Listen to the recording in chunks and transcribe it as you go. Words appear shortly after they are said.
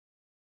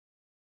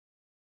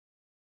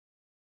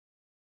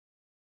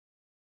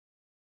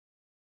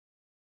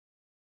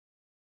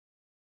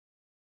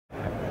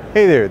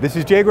Hey there, this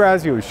is Jay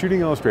Grazio with Shooting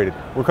Illustrated.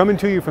 We're coming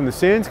to you from the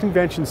Sands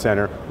Convention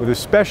Center with a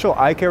special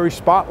iCarry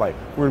Spotlight.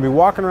 We're going to be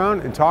walking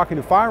around and talking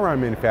to firearm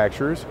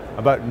manufacturers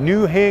about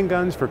new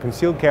handguns for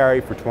concealed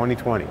carry for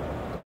 2020.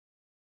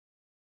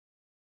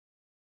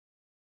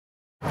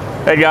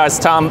 Hey guys,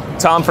 Tom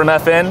from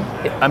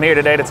FN. I'm here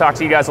today to talk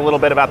to you guys a little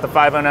bit about the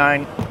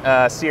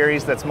 509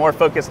 series that's more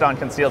focused on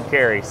concealed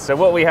carry. So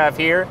what we have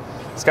here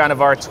is kind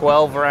of our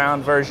 12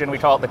 round version. We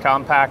call it the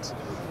compact.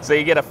 So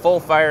you get a full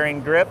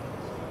firing grip,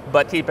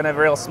 but keeping it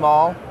real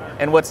small.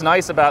 And what's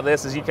nice about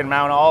this is you can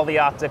mount all the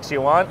optics you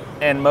want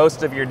and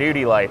most of your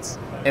duty lights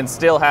and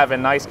still have a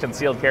nice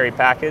concealed carry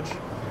package.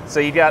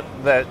 So you got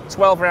the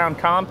 12 round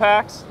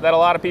compact that a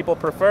lot of people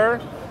prefer,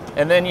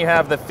 and then you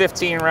have the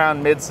 15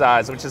 round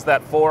mid-size, which is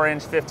that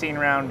 4-inch 15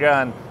 round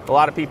gun. A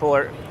lot of people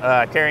are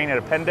carrying an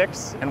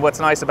appendix, and what's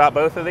nice about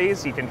both of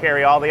these, you can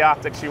carry all the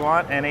optics you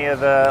want, any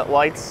of the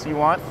lights you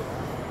want.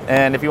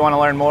 And if you want to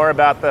learn more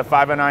about the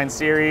 509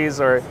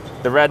 series or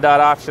the red dot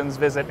options,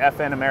 visit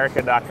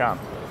fnamerica.com.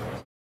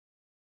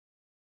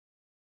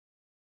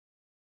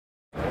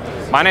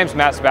 My name's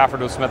Matt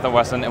Spafford with Smith &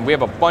 Wesson, and we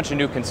have a bunch of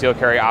new concealed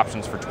carry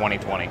options for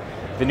 2020.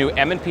 The new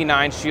M&P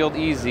 9 Shield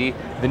EZ,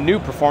 the new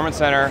Performance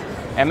Center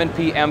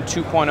M&P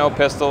M2.0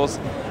 pistols,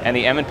 and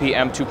the M&P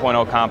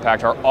M2.0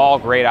 compact are all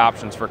great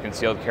options for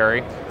concealed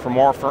carry. For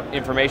more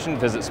information,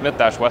 visit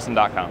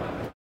smith-wesson.com.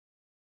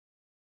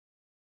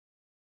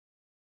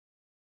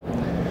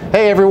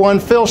 Hey everyone,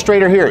 Phil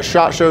Strader here at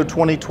SHOT Show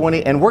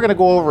 2020, and we're going to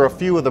go over a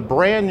few of the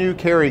brand new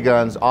carry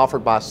guns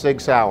offered by Sig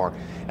Sauer.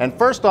 And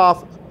first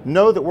off,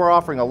 know that we're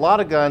offering a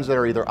lot of guns that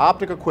are either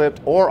optic equipped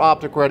or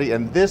optic ready,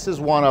 and this is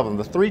one of them,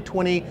 the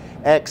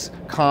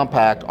 320X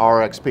Compact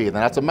RXP. And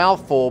that's a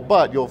mouthful,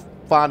 but you'll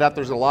find out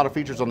there's a lot of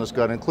features on this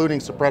gun, including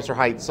suppressor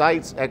height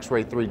sights,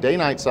 X-ray 3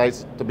 day-night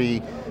sights to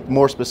be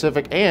more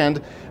specific,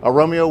 and a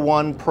Romeo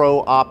 1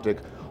 Pro optic,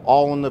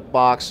 all in the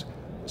box,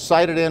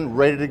 sighted in,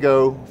 ready to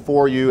go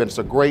for you. And it's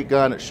a great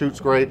gun, it shoots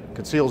great,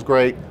 conceals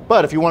great.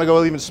 But if you want to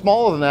go even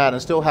smaller than that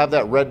and still have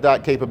that red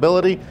dot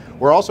capability,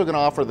 we're also going to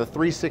offer the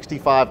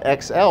 365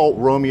 XL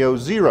Romeo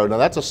Zero. Now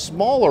that's a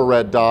smaller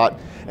red dot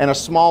and a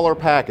smaller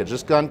package.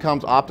 This gun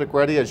comes optic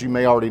ready, as you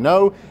may already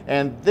know,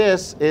 and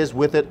this is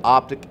with it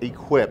optic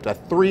equipped. A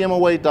 3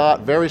 MOA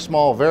dot, very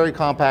small, very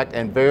compact,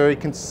 and very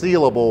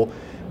concealable.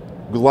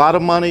 A lot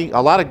of money,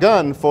 a lot of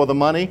gun for the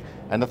money,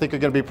 and I think you're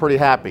going to be pretty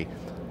happy.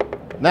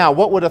 Now,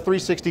 what would a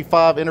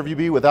 365 interview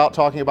be without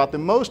talking about the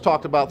most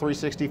talked about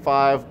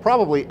 365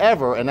 probably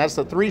ever, and that's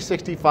the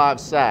 365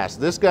 SAS.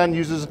 This gun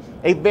uses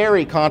a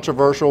very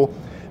controversial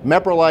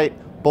Meprolite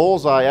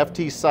Bullseye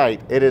FT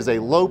sight. It is a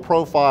low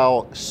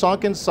profile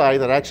sunken sight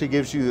that actually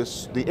gives you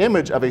the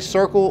image of a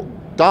circle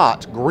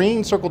dot,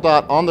 green circle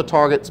dot on the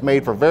target. It's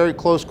made for very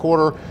close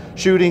quarter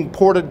shooting,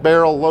 ported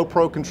barrel, low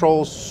pro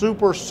controls,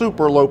 super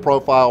low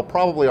profile,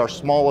 probably our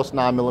smallest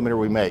 9mm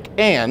we make.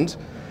 And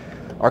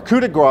our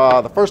coup de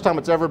grace, the first time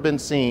it's ever been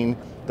seen,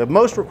 the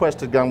most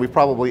requested gun we've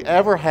probably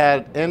ever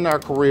had in our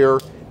career,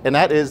 and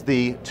that is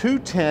the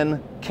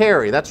 210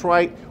 carry. That's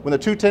right, when the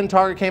 210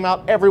 target came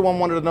out, everyone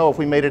wanted to know if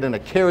we made it in a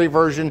carry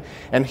version,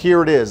 and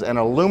here it is, an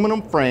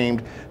aluminum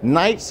framed,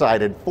 night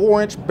sighted,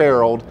 4-inch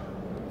barreled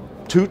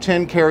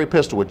 210 carry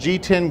pistol with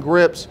G10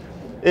 grips.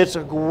 It's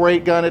a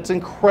great gun, it's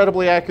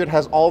incredibly accurate,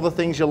 has all the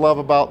things you love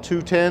about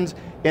 210s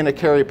in a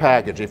carry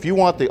package. If you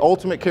want the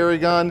ultimate carry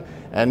gun,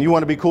 and you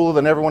want to be cooler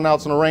than everyone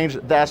else in the range,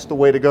 that's the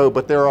way to go.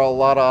 But there are a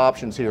lot of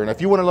options here. And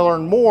if you want to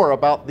learn more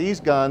about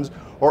these guns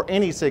or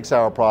any Sig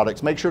Sauer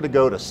products, make sure to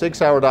go to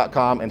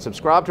sigsauer.com and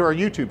subscribe to our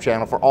YouTube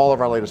channel for all of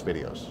our latest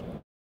videos.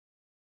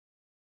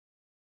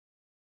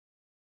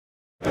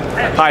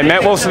 Hi,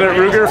 Matt Wilson at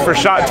Ruger for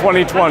SHOT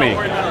 2020.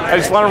 I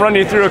just want to run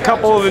you through a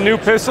couple of the new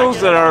pistols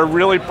that are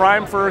really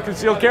primed for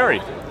concealed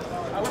carry.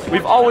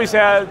 We've always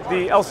had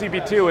the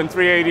LCP2 in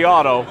 380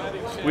 Auto.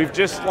 We've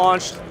just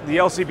launched the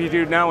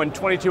LCP2 now in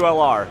 22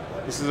 LR.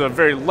 This is a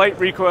very light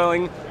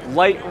recoiling,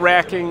 light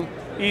racking,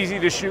 easy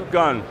to shoot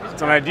gun.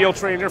 It's an ideal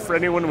trainer for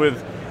anyone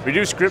with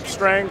reduced grip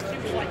strength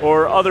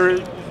or other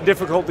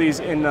difficulties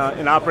in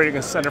operating a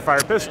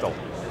centerfire pistol.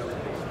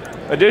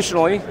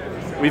 Additionally,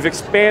 we've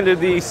expanded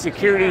the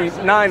Security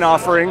 9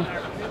 offering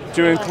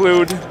to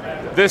include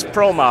this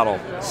Pro model.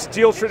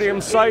 Steel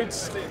tritium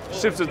sights,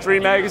 ships with 3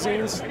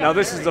 magazines. Now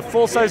this is the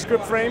full-size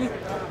grip frame.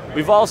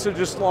 We've also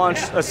just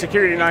launched a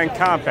Security 9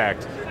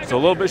 Compact. So a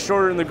little bit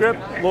shorter in the grip,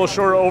 a little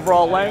shorter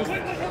overall length,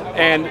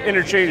 and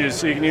interchanges,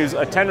 so you can use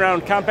a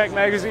 10-round compact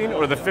magazine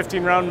or the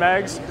 15-round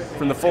mags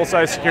from the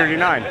full-size Security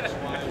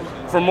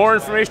 9. For more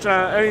information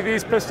on any of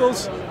these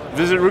pistols,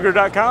 visit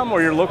Ruger.com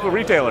or your local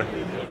retailer.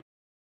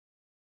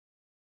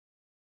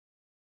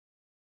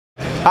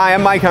 Hi,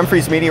 I'm Mike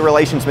Humphreys, Media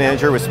Relations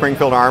Manager with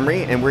Springfield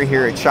Armory, and we're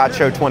here at SHOT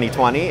Show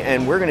 2020,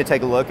 and we're going to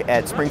take a look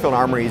at Springfield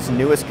Armory's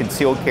newest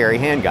concealed carry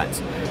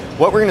handguns.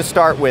 What we're going to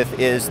start with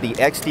is the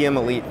XDM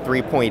Elite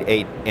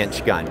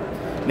 3.8-inch gun.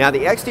 Now the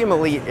XDM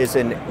Elite is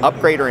an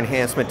upgrade or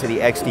enhancement to the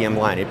XDM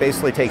line. It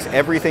basically takes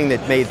everything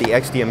that made the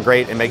XDM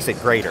great and makes it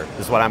greater,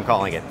 is what I'm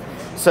calling it.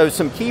 So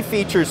some key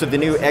features of the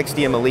new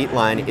XDM Elite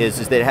line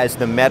is that it has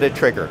the Meta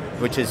trigger,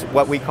 which is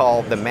what we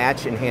call the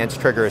Match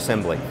Enhanced Trigger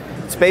Assembly.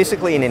 It's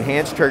basically an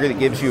enhanced trigger that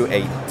gives you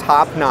a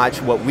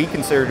top-notch, what we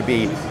consider to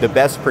be the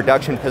best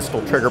production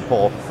pistol trigger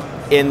pull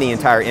in the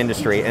entire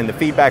industry, and the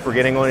feedback we're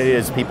getting on it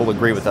is people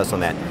agree with us on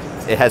that.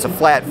 It has a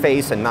flat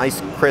face, a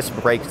nice crisp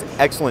break,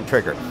 excellent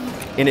trigger.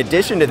 In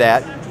addition to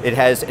that, it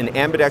has an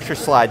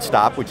ambidextrous slide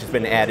stop, which has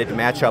been added to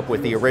match up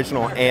with the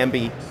original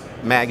Ambi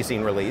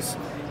magazine release.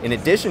 In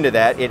addition to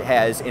that, it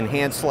has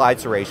enhanced slide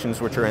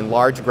serrations, which are in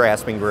large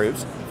grasping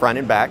grooves, front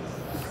and back.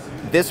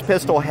 This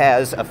pistol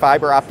has a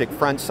fiber optic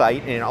front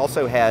sight, and it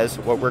also has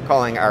what we're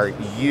calling our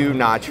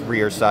U-notch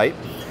rear sight.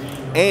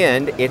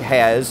 And it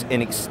has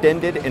an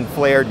extended and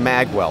flared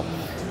magwell,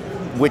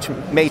 which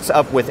mates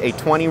up with a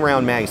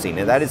 20-round magazine.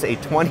 And that is a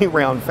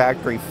 20-round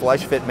factory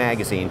flush fit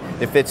magazine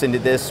that fits into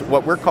this,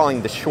 what we're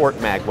calling the short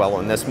magwell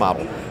on this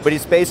model. But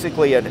it's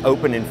basically an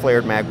open and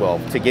flared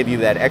magwell to give you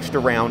that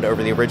extra round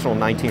over the original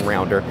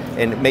 19-rounder,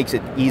 and it makes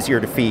it easier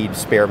to feed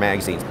spare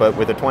magazines. But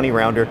with a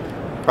 20-rounder,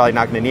 probably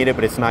not going to need it,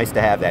 but it's nice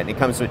to have that. And it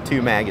comes with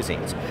 2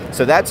 magazines.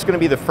 So that's going to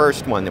be the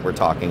first one that we're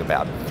talking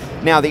about.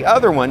 Now the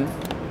other one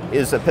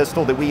is a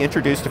pistol that we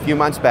introduced a few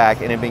months back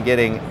and have been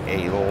getting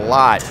a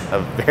lot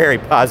of very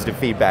positive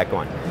feedback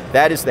on.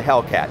 That is the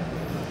Hellcat.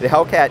 The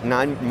Hellcat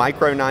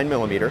Micro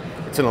 9mm.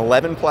 It's an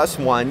 11+1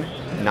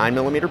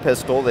 9mm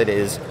pistol that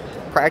is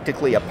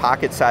practically a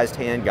pocket-sized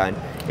handgun.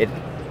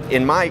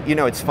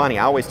 It's funny,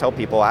 I always tell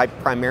people I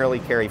primarily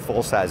carry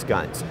full-size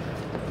guns.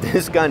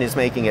 This gun is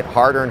making it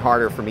harder and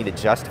harder for me to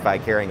justify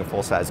carrying a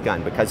full-size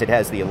gun because it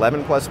has the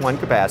 11+1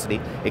 capacity.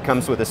 It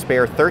comes with a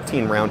spare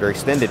 13-rounder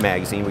extended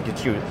magazine. We could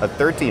shoot a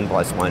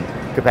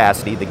 13+1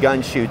 capacity. The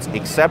gun shoots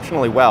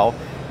exceptionally well,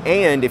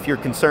 and if you're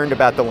concerned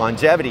about the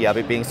longevity of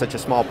it being such a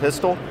small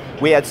pistol,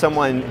 we had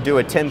someone do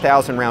a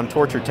 10,000 round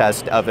torture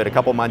test of it a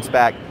couple months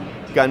back.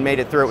 Gun made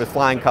it through it with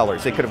flying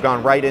colors. It could have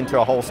gone right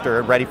into a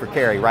holster, ready for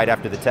carry right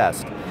after the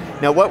test.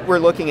 Now what we're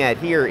looking at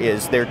here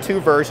is there are 2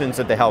 versions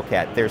of the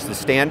Hellcat. There's the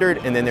standard,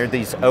 and then there are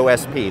these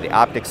OSP, the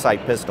optic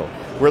sight pistol.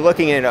 We're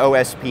looking at an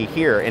OSP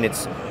here, and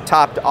it's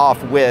topped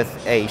off with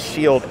a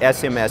Shield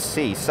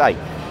SMSC sight.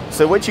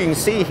 So what you can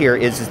see here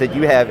is that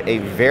you have a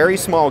very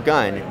small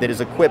gun that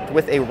is equipped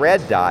with a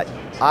red dot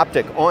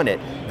optic on it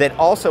that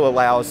also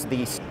allows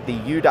the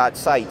U-dot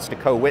sights to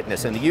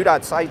co-witness. And the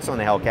U-dot sights on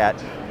the Hellcat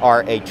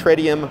are a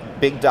tritium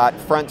big dot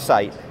front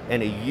sight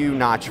and a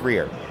U-notch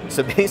rear.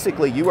 So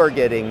basically you are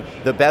getting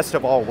the best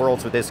of all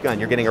worlds with this gun.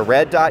 You're getting a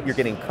red dot, you're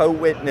getting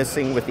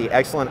co-witnessing with the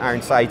excellent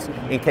iron sights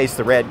in case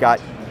the red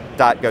dot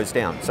goes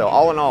down. So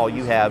all in all,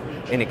 you have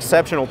an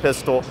exceptional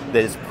pistol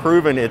that has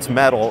proven its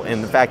mettle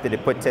in the fact that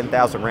it put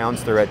 10,000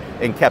 rounds through it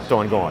and kept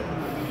on going.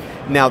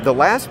 Now the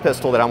last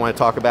pistol that I want to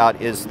talk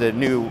about is the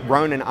new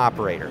Ronin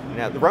Operator.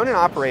 Now the Ronin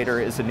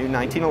Operator is a new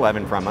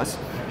 1911 from us.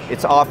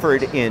 It's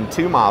offered in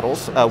 2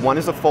 models. One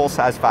is a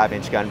full-size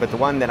 5-inch gun, but the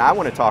one that I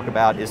want to talk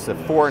about is the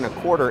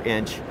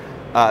 4¼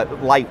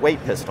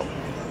 lightweight pistol.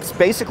 It's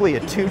basically a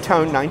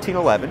 2-tone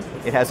 1911.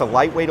 It has a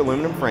lightweight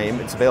aluminum frame.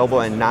 It's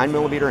available in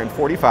 9mm and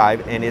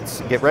 45, and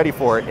it's, get ready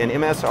for it, an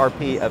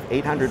MSRP of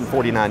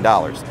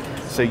 $849.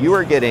 So you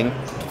are getting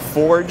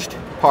forged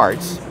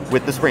parts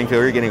with the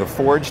Springfield. You're getting a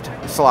forged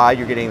slide,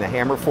 you're getting the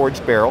hammer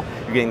forged barrel,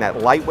 you're getting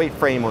that lightweight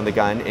frame on the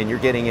gun, and you're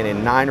getting it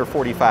in 9 or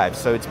 45.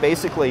 So it's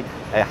basically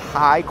a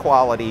high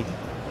quality,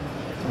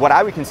 what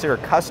I would consider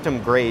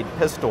custom grade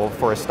pistol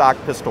for a stock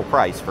pistol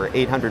price for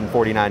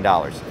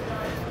 $849.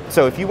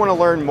 So if you want to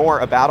learn more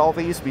about all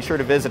these, be sure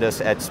to visit us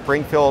at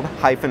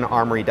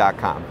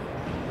springfield-armory.com.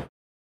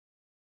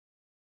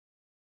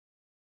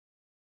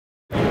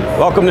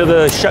 Welcome to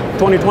the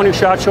 2020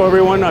 SHOT Show,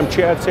 everyone. I'm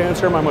Chad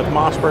Sandstrom. I'm with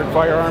Mossberg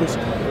Firearms.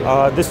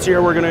 This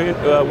year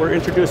we're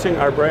introducing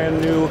our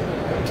brand new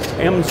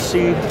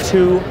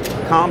MC2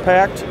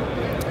 Compact.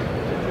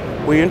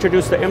 We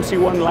introduced the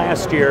MC1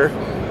 last year,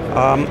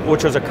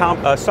 which was a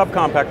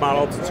subcompact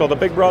model. So the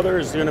big brother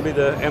is going to be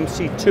the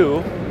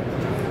MC2.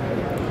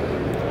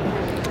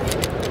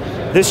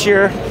 This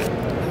year,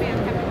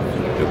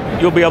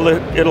 you'll be able to,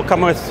 it'll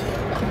come with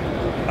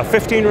a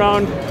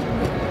 15-round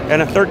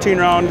and a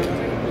 13-round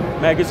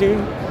magazine.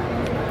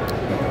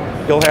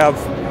 You'll have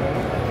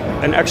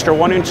an extra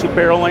 1-inch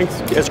barrel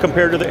length as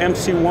compared to the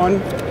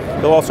MC1.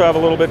 You'll also have a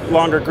little bit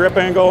longer grip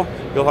angle.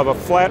 You'll have a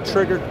flat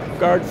trigger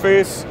guard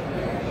face,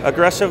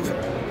 aggressive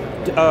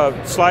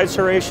slide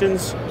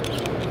serrations,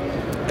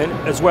 and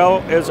as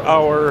well as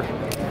our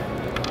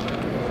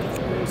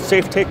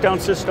safe takedown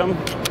system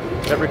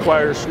that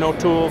requires no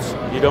tools.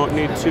 You don't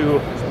need to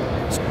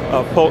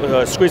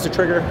squeeze the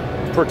trigger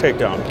for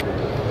takedown.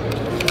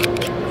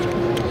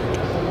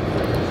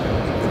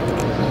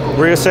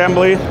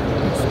 Reassembly,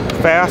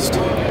 fast,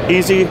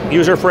 easy,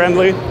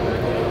 user-friendly.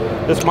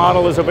 This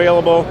model is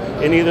available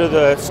in either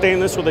the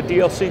stainless with a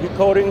DLC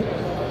coating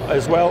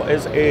as well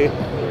as a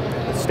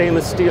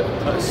stainless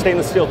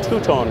steel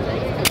two-tone.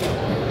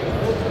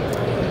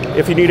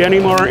 If you need any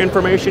more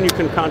information, you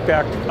can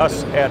contact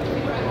us at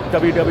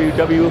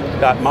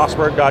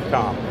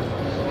www.mossberg.com.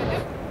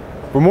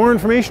 For more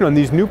information on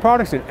these new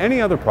products and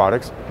any other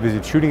products,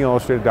 visit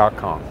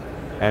shootingillustrated.com.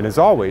 And as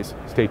always,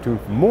 stay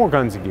tuned for more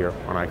guns and gear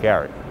on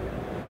iCarry.